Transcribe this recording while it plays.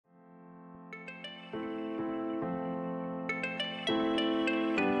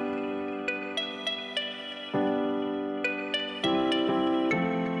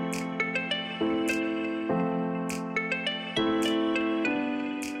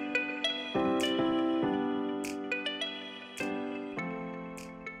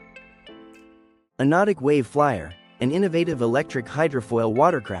A Nautic Wave Flyer, an innovative electric hydrofoil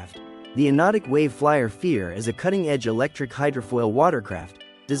watercraft. The Nautic Wave Flyer FIR is a cutting-edge electric hydrofoil watercraft,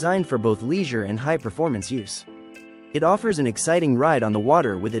 designed for both leisure and high-performance use. It offers an exciting ride on the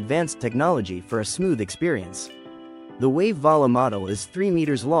water with advanced technology for a smooth experience. The Wave Vala model is 3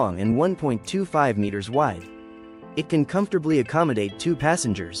 meters long and 1.25 meters wide. It can comfortably accommodate 2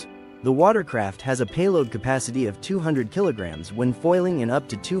 passengers. The watercraft has a payload capacity of 200 kilograms when foiling and up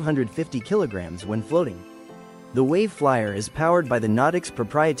to 250 kilograms when floating. The Wave Flyer is powered by the Nautic's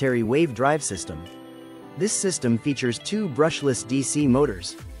proprietary Wave Drive system. This system features 2 brushless DC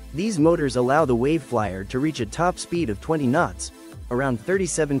motors. These motors allow the Wave Flyer to reach a top speed of 20 knots, around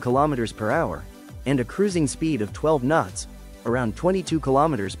 37 kilometers per hour, and a cruising speed of 12 knots, around 22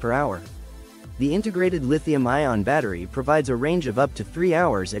 kilometers per hour. The integrated lithium-ion battery provides a range of up to 3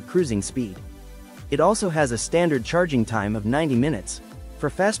 hours at cruising speed. It also has a standard charging time of 90 minutes. For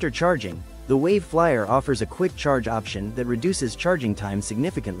faster charging, the Wave Flyer offers a quick charge option that reduces charging time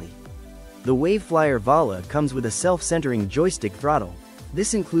significantly. The Wave Flyer Vala comes with a self-centering joystick throttle.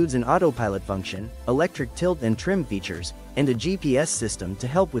 This includes an autopilot function, electric tilt and trim features, and a GPS system to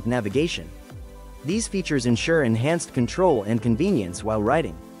help with navigation. These features ensure enhanced control and convenience while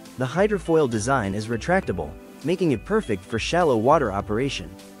riding. The hydrofoil design is retractable, making it perfect for shallow water operation.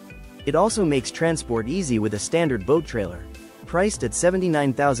 It also makes transport easy with a standard boat trailer. Priced at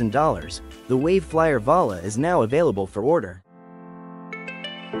 $79,000, the Wave Flyer Vala is now available for order.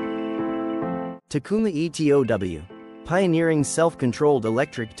 Takuma ETOW. Pioneering self-controlled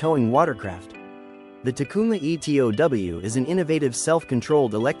electric towing watercraft. The Takuma ETOW is an innovative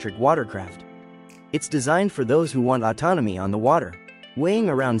self-controlled electric watercraft. It's designed for those who want autonomy on the water. Weighing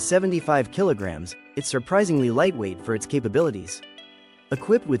around 75 kilograms, it's surprisingly lightweight for its capabilities.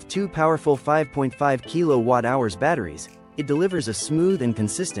 Equipped with 2 powerful 5.5 kilowatt-hours batteries, it delivers a smooth and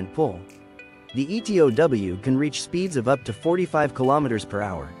consistent pull. The ETOW can reach speeds of up to 45 kilometers per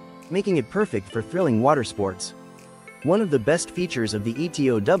hour, making it perfect for thrilling water sports. One of the best features of the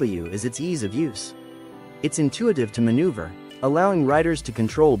ETOW is its ease of use. It's intuitive to maneuver, allowing riders to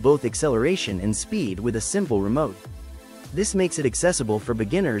control both acceleration and speed with a simple remote. This makes it accessible for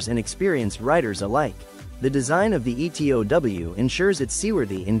beginners and experienced riders alike. The design of the ETOW ensures it's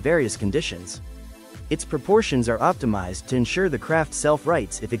seaworthy in various conditions. Its proportions are optimized to ensure the craft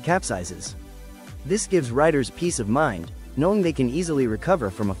self-rights if it capsizes. This gives riders peace of mind, knowing they can easily recover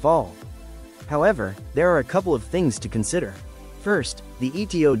from a fall. However, there are a couple of things to consider. First, the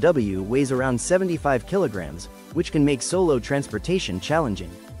ETOW weighs around 75 kilograms, which can make solo transportation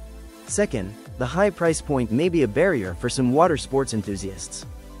challenging. Second, the high price point may be a barrier for some water sports enthusiasts.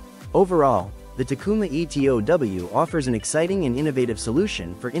 Overall, the Takuma ETOW offers an exciting and innovative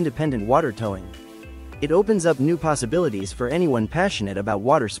solution for independent water towing. It opens up new possibilities for anyone passionate about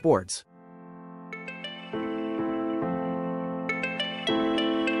water sports.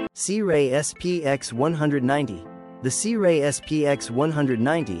 Sea Ray SPX 190. The Sea Ray SPX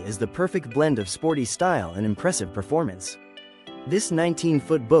 190 is the perfect blend of sporty style and impressive performance. This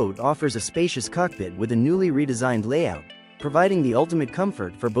 19-foot boat offers a spacious cockpit with a newly redesigned layout, providing the ultimate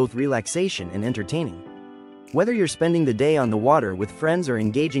comfort for both relaxation and entertaining. Whether you're spending the day on the water with friends or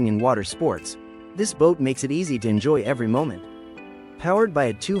engaging in water sports, this boat makes it easy to enjoy every moment. Powered by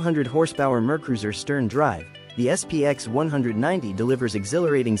a 200-horsepower Mercruiser stern drive, the SPX 190 delivers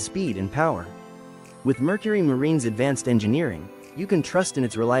exhilarating speed and power. With Mercury Marine's advanced engineering, you can trust in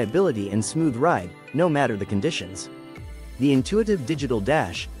its reliability and smooth ride, no matter the conditions. The intuitive digital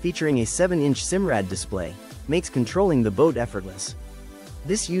dash, featuring a 7-inch SIMRAD display, makes controlling the boat effortless.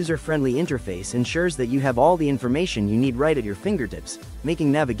 This user-friendly interface ensures that you have all the information you need right at your fingertips,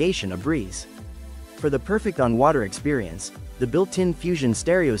 making navigation a breeze. For the perfect on-water experience, the built-in Fusion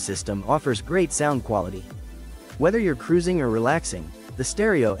stereo system offers great sound quality. Whether you're cruising or relaxing, the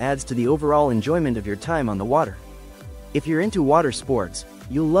stereo adds to the overall enjoyment of your time on the water. If you're into water sports,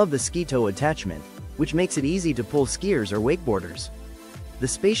 you'll love the ski tow attachment, which makes it easy to pull skiers or wakeboarders. The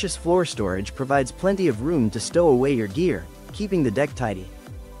spacious floor storage provides plenty of room to stow away your gear, keeping the deck tidy.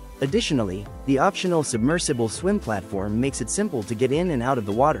 Additionally, the optional submersible swim platform makes it simple to get in and out of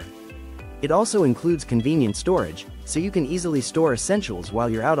the water. It also includes convenient storage, so you can easily store essentials while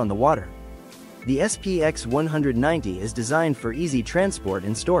you're out on the water. The SPX 190 is designed for easy transport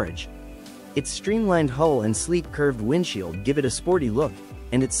and storage. Its streamlined hull and sleek curved windshield give it a sporty look,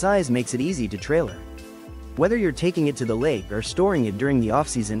 and its size makes it easy to trailer. Whether you're taking it to the lake or storing it during the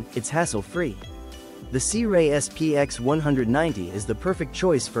off-season, it's hassle-free. The Sea Ray SPX 190 is the perfect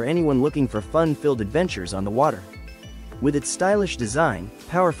choice for anyone looking for fun-filled adventures on the water. With its stylish design,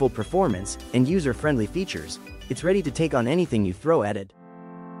 powerful performance, and user-friendly features, it's ready to take on anything you throw at it.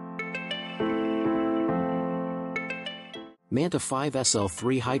 Manta 5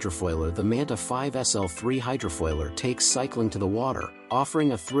 SL3 Hydrofoiler. The Manta 5 SL3 Hydrofoiler takes cycling to the water,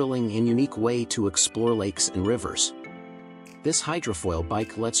 offering a thrilling and unique way to explore lakes and rivers. This hydrofoil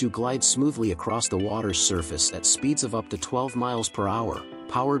bike lets you glide smoothly across the water's surface at speeds of up to 12 miles per hour,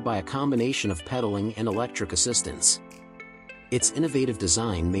 powered by a combination of pedaling and electric assistance. Its innovative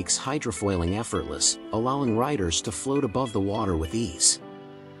design makes hydrofoiling effortless, allowing riders to float above the water with ease.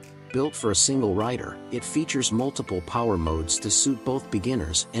 Built for a single rider, it features multiple power modes to suit both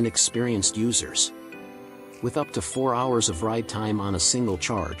beginners and experienced users. With up to 4 hours of ride time on a single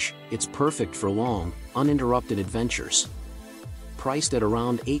charge, it's perfect for long, uninterrupted adventures. Priced at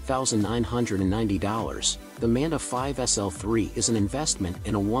around $8,990, the Manta 5 SL3 is an investment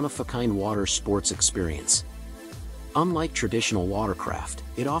in a one-of-a-kind water sports experience. Unlike traditional watercraft,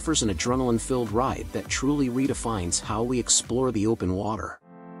 it offers an adrenaline-filled ride that truly redefines how we explore the open water.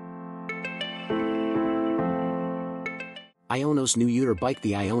 Iono's new Uter Bike.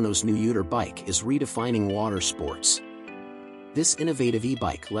 The Iono's new Uter Bike is redefining water sports. This innovative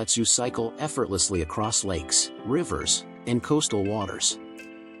e-bike lets you cycle effortlessly across lakes, rivers, and coastal waters.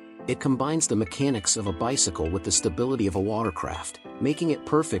 It combines the mechanics of a bicycle with the stability of a watercraft, making it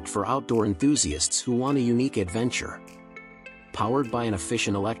perfect for outdoor enthusiasts who want a unique adventure. Powered by an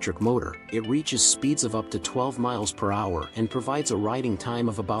efficient electric motor, it reaches speeds of up to 12 miles per hour and provides a riding time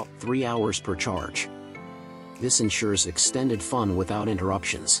of about 3 hours per charge. This ensures extended fun without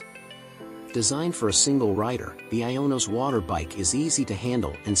interruptions. Designed for a single rider, the Iono's water bike is easy to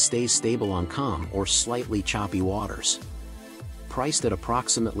handle and stays stable on calm or slightly choppy waters. Priced at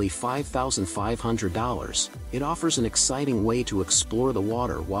approximately $5,500, it offers an exciting way to explore the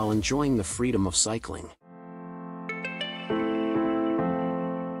water while enjoying the freedom of cycling.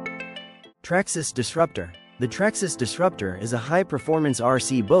 Traxxas Disruptor. The Traxxas Disruptor is a high-performance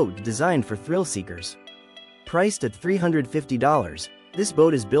RC boat designed for thrill seekers. Priced at $350, this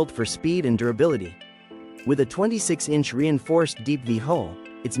boat is built for speed and durability. With a 26-inch reinforced deep V hull,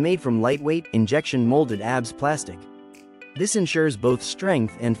 it's made from lightweight, injection-molded ABS plastic. This ensures both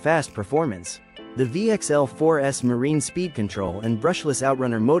strength and fast performance. The VXL4S marine speed control and brushless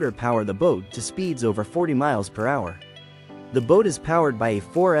outrunner motor power the boat to speeds over 40 miles per hour. The boat is powered by a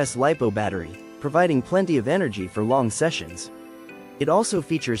 4S LiPo battery, providing plenty of energy for long sessions. It also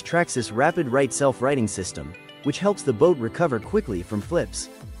features Traxxas Rapid Right self-righting system, which helps the boat recover quickly from flips.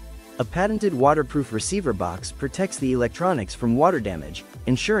 A patented waterproof receiver box protects the electronics from water damage,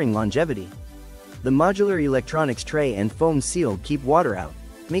 ensuring longevity. The modular electronics tray and foam seal keep water out,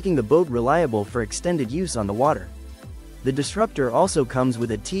 making the boat reliable for extended use on the water. The Disruptor also comes with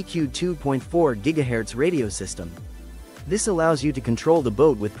a TQ 2.4 GHz radio system. This allows you to control the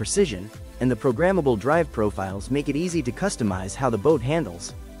boat with precision, and the programmable drive profiles make it easy to customize how the boat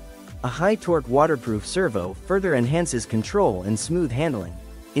handles. A high-torque waterproof servo further enhances control and smooth handling.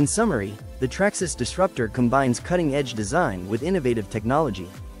 In summary, the Traxxas Disruptor combines cutting-edge design with innovative technology.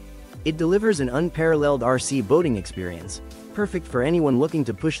 It delivers an unparalleled RC boating experience, perfect for anyone looking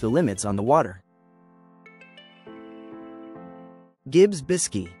to push the limits on the water. Gibbs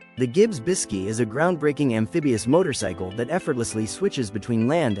Biscay. The Gibbs Biscay is a groundbreaking amphibious motorcycle that effortlessly switches between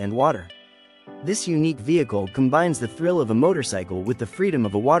land and water. This unique vehicle combines the thrill of a motorcycle with the freedom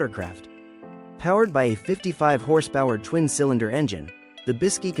of a watercraft. Powered by a 55-horsepower twin-cylinder engine, the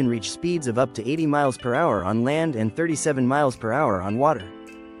Biscay can reach speeds of up to 80 miles per hour on land and 37 miles per hour on water.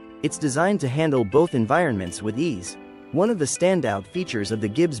 It's designed to handle both environments with ease. One of the standout features of the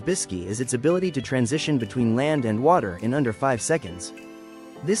Gibbs Biscay is its ability to transition between land and water in under 5 seconds.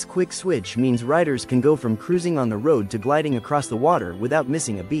 This quick switch means riders can go from cruising on the road to gliding across the water without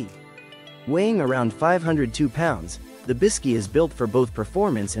missing a beat. Weighing around 502 pounds, the Biscay is built for both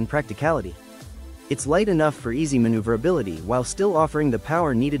performance and practicality. It's light enough for easy maneuverability while still offering the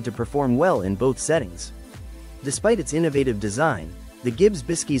power needed to perform well in both settings. Despite its innovative design, the Gibbs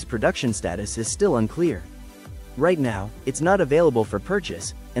Biscay's production status is still unclear. Right now, it's not available for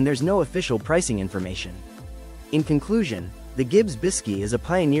purchase, and there's no official pricing information. In conclusion, the Gibbs Biscay is a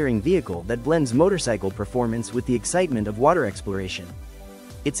pioneering vehicle that blends motorcycle performance with the excitement of water exploration.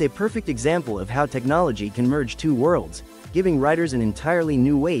 It's a perfect example of how technology can merge two worlds, giving riders an entirely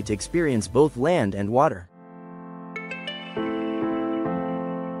new way to experience both land and water.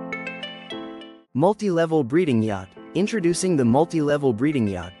 Multi-level breeding yacht. Introducing the multi-level breeding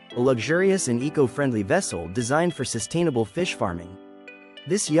yacht, a luxurious and eco-friendly vessel designed for sustainable fish farming.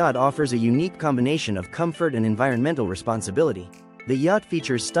 This yacht offers a unique combination of comfort and environmental responsibility. The yacht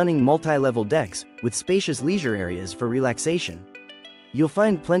features stunning multi-level decks, with spacious leisure areas for relaxation. You'll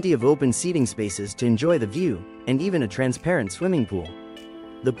find plenty of open seating spaces to enjoy the view, and even a transparent swimming pool.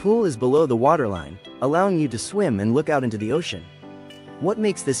 The pool is below the waterline, allowing you to swim and look out into the ocean. What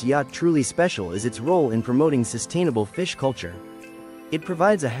makes this yacht truly special is its role in promoting sustainable fish culture. It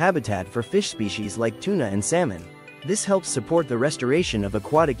provides a habitat for fish species like tuna and salmon. This helps support the restoration of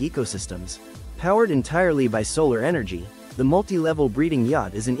aquatic ecosystems. Powered entirely by solar energy, the multi-level breeding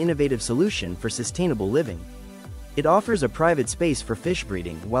yacht is an innovative solution for sustainable living. It offers a private space for fish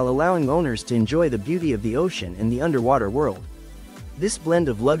breeding while allowing owners to enjoy the beauty of the ocean and the underwater world. This blend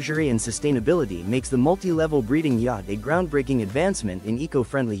of luxury and sustainability makes the multi-level breeding yacht a groundbreaking advancement in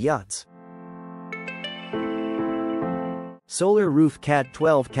eco-friendly yachts. Solar Roof Cat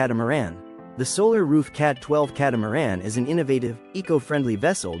 12 Catamaran. The Solar Roof Cat 12 Catamaran is an innovative, eco-friendly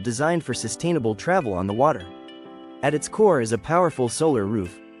vessel designed for sustainable travel on the water. At its core is a powerful solar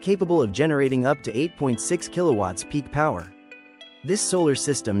roof, capable of generating up to 8.6 kilowatts peak power. This solar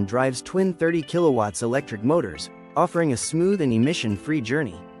system drives twin 30 kilowatts electric motors, offering a smooth and emission-free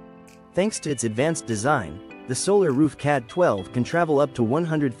journey. Thanks to its advanced design, the Solar Roof Cat 12 can travel up to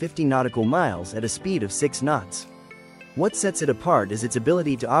 150 nautical miles at a speed of 6 knots. What sets it apart is its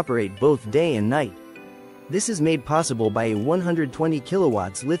ability to operate both day and night. This is made possible by a 120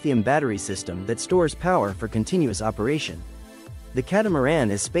 kilowatts lithium battery system that stores power for continuous operation. The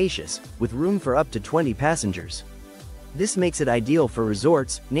catamaran is spacious, with room for up to 20 passengers. This makes it ideal for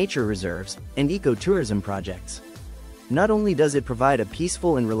resorts, nature reserves, and ecotourism projects. Not only does it provide a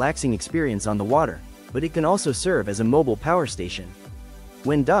peaceful and relaxing experience on the water, but it can also serve as a mobile power station.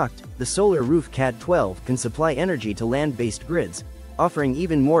 When docked, the Solar Roof Cat 12 can supply energy to land-based grids, offering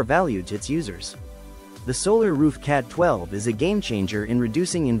even more value to its users. The Solar Roof Cat 12 is a game-changer in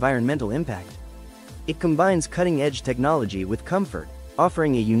reducing environmental impact. It combines cutting-edge technology with comfort,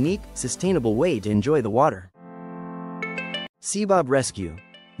 offering a unique, sustainable way to enjoy the water. Seabob Rescue.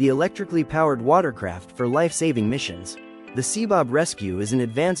 The electrically powered watercraft for life-saving missions. The Seabob Rescue is an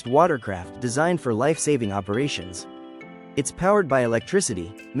advanced watercraft designed for life-saving operations. It's powered by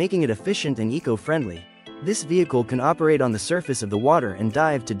electricity, making it efficient and eco-friendly. This vehicle can operate on the surface of the water and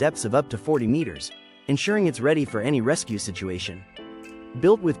dive to depths of up to 40 meters, ensuring it's ready for any rescue situation.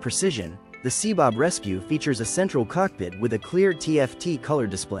 Built with precision, the Seabob Rescue features a central cockpit with a clear TFT color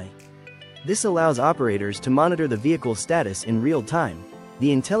display. This allows operators to monitor the vehicle's status in real time.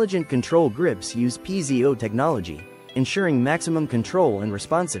 The intelligent control grips use PZO technology, ensuring maximum control and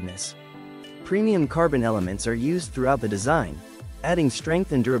responsiveness. Premium carbon elements are used throughout the design, adding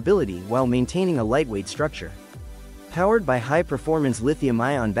strength and durability while maintaining a lightweight structure. Powered by high-performance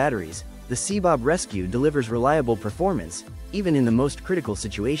lithium-ion batteries, the Seabob Rescue delivers reliable performance, even in the most critical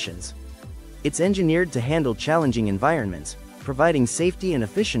situations. It's engineered to handle challenging environments, providing safety and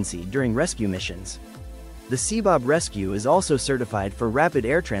efficiency during rescue missions. The Seabob Rescue is also certified for rapid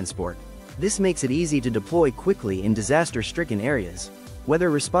air transport. This makes it easy to deploy quickly in disaster-stricken areas. Whether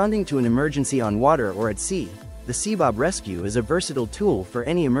responding to an emergency on water or at sea, the Seabob Rescue is a versatile tool for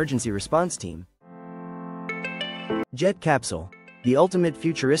any emergency response team. Jet Capsule. The ultimate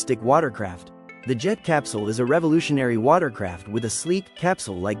futuristic watercraft. The Jet Capsule is a revolutionary watercraft with a sleek,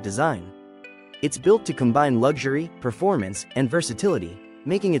 capsule-like design. It's built to combine luxury, performance, and versatility,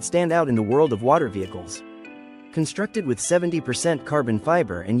 making it stand out in the world of water vehicles. Constructed with 70% carbon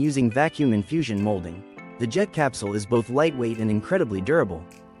fiber and using vacuum infusion molding, the Jet Capsule is both lightweight and incredibly durable.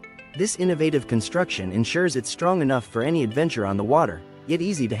 This innovative construction ensures it's strong enough for any adventure on the water, yet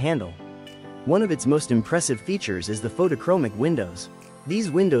easy to handle. One of its most impressive features is the photochromic windows.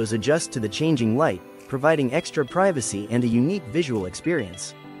 These windows adjust to the changing light, providing extra privacy and a unique visual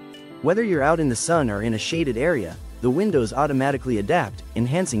experience. Whether you're out in the sun or in a shaded area, the windows automatically adapt,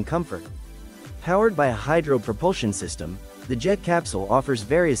 enhancing comfort. Powered by a hydro propulsion system, the Jet Capsule offers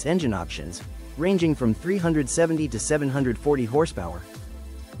various engine options, ranging from 370 to 740 horsepower.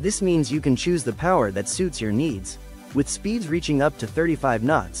 This means you can choose the power that suits your needs. With speeds reaching up to 35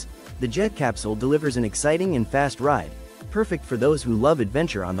 knots, the Jet Capsule delivers an exciting and fast ride, perfect for those who love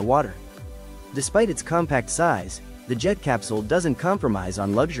adventure on the water. Despite its compact size, the Jet Capsule doesn't compromise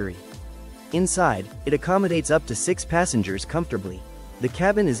on luxury. Inside, it accommodates up to 6 passengers comfortably. The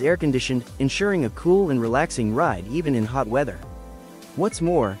cabin is air-conditioned, ensuring a cool and relaxing ride even in hot weather. What's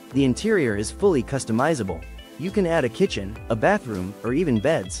more, the interior is fully customizable. You can add a kitchen, a bathroom, or even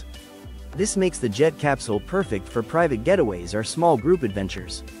beds. This makes the Jet Capsule perfect for private getaways or small group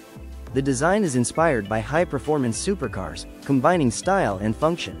adventures. The design is inspired by high-performance supercars, combining style and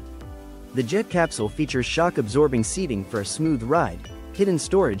function. The Jet Capsule features shock-absorbing seating for a smooth ride, hidden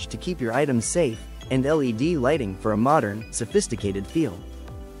storage to keep your items safe, and LED lighting for a modern, sophisticated feel.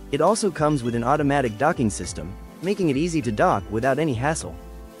 It also comes with an automatic docking system, making it easy to dock without any hassle.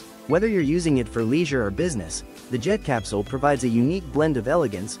 Whether you're using it for leisure or business, the jet capsule provides a unique blend of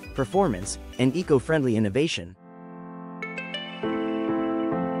elegance, performance, and eco-friendly innovation.